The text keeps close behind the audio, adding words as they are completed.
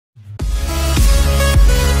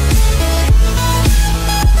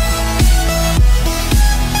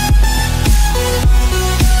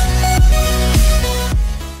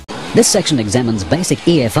This section examines basic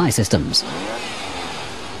EFI systems.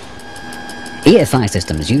 EFI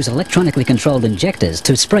systems use electronically controlled injectors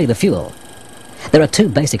to spray the fuel. There are two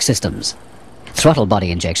basic systems: throttle body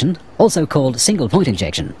injection, also called single-point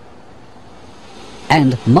injection,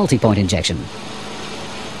 and multi-point injection.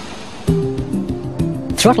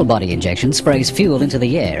 Throttle body injection sprays fuel into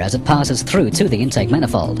the air as it passes through to the intake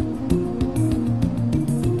manifold.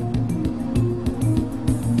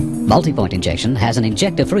 Multi-point injection has an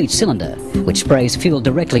injector for each cylinder, which sprays fuel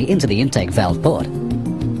directly into the intake valve port.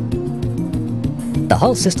 The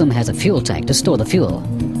whole system has a fuel tank to store the fuel,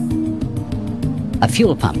 a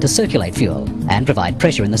fuel pump to circulate fuel and provide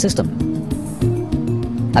pressure in the system,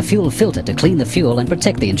 a fuel filter to clean the fuel and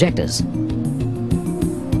protect the injectors,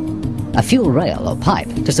 a fuel rail or pipe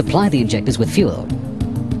to supply the injectors with fuel,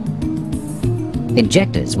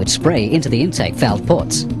 injectors which spray into the intake valve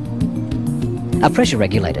ports, a pressure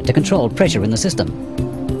regulator to control pressure in the system,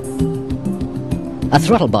 a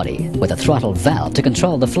throttle body with a throttle valve to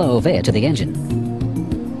control the flow of air to the engine,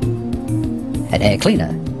 an air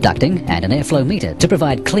cleaner, ducting and an airflow meter to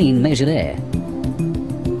provide clean measured air,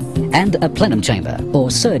 and a plenum chamber or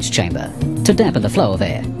surge chamber to dampen the flow of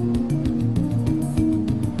air.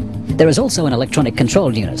 There is also an electronic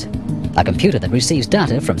control unit, a computer that receives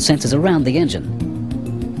data from sensors around the engine.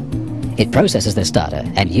 It processes this data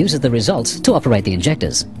and uses the results to operate the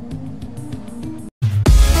injectors.